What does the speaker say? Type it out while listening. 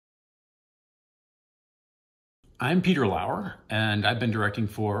I'm Peter Lauer, and I've been directing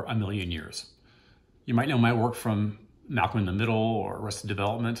for a million years. You might know my work from Malcolm in the Middle or Arrested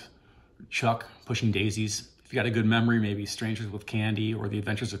Development, Chuck, Pushing Daisies. If you got a good memory, maybe Strangers with Candy or The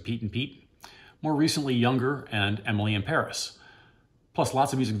Adventures of Pete and Pete. More recently, Younger and Emily in Paris. Plus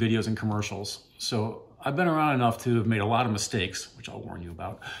lots of music videos and commercials. So I've been around enough to have made a lot of mistakes, which I'll warn you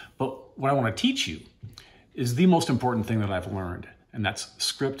about. But what I want to teach you is the most important thing that I've learned, and that's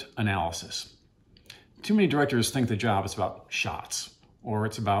script analysis. Too many directors think the job is about shots, or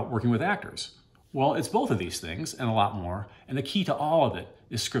it's about working with actors. Well, it's both of these things and a lot more, and the key to all of it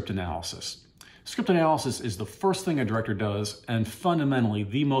is script analysis. Script analysis is the first thing a director does, and fundamentally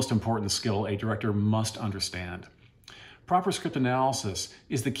the most important skill a director must understand. Proper script analysis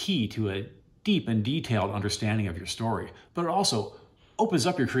is the key to a deep and detailed understanding of your story, but it also opens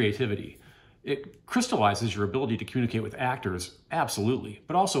up your creativity. It crystallizes your ability to communicate with actors, absolutely,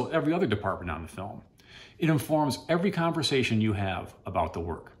 but also every other department on the film. It informs every conversation you have about the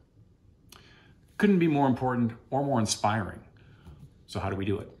work. Couldn't be more important or more inspiring. So how do we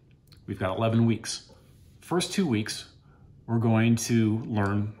do it? We've got 11 weeks. First 2 weeks, we're going to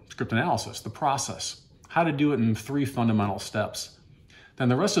learn script analysis, the process, how to do it in 3 fundamental steps. Then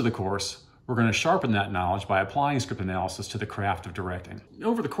the rest of the course, we're going to sharpen that knowledge by applying script analysis to the craft of directing.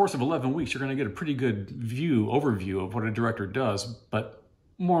 Over the course of 11 weeks, you're going to get a pretty good overview of what a director does, but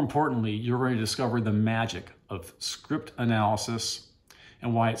more importantly, you're going to discover the magic of script analysis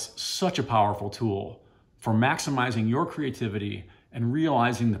and why it's such a powerful tool for maximizing your creativity and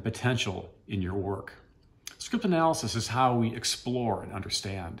realizing the potential in your work. Script analysis is how we explore and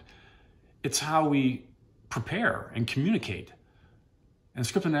understand. It's how we prepare and communicate. And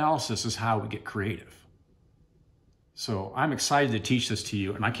script analysis is how we get creative. So I'm excited to teach this to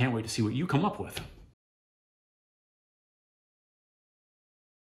you, and I can't wait to see what you come up with.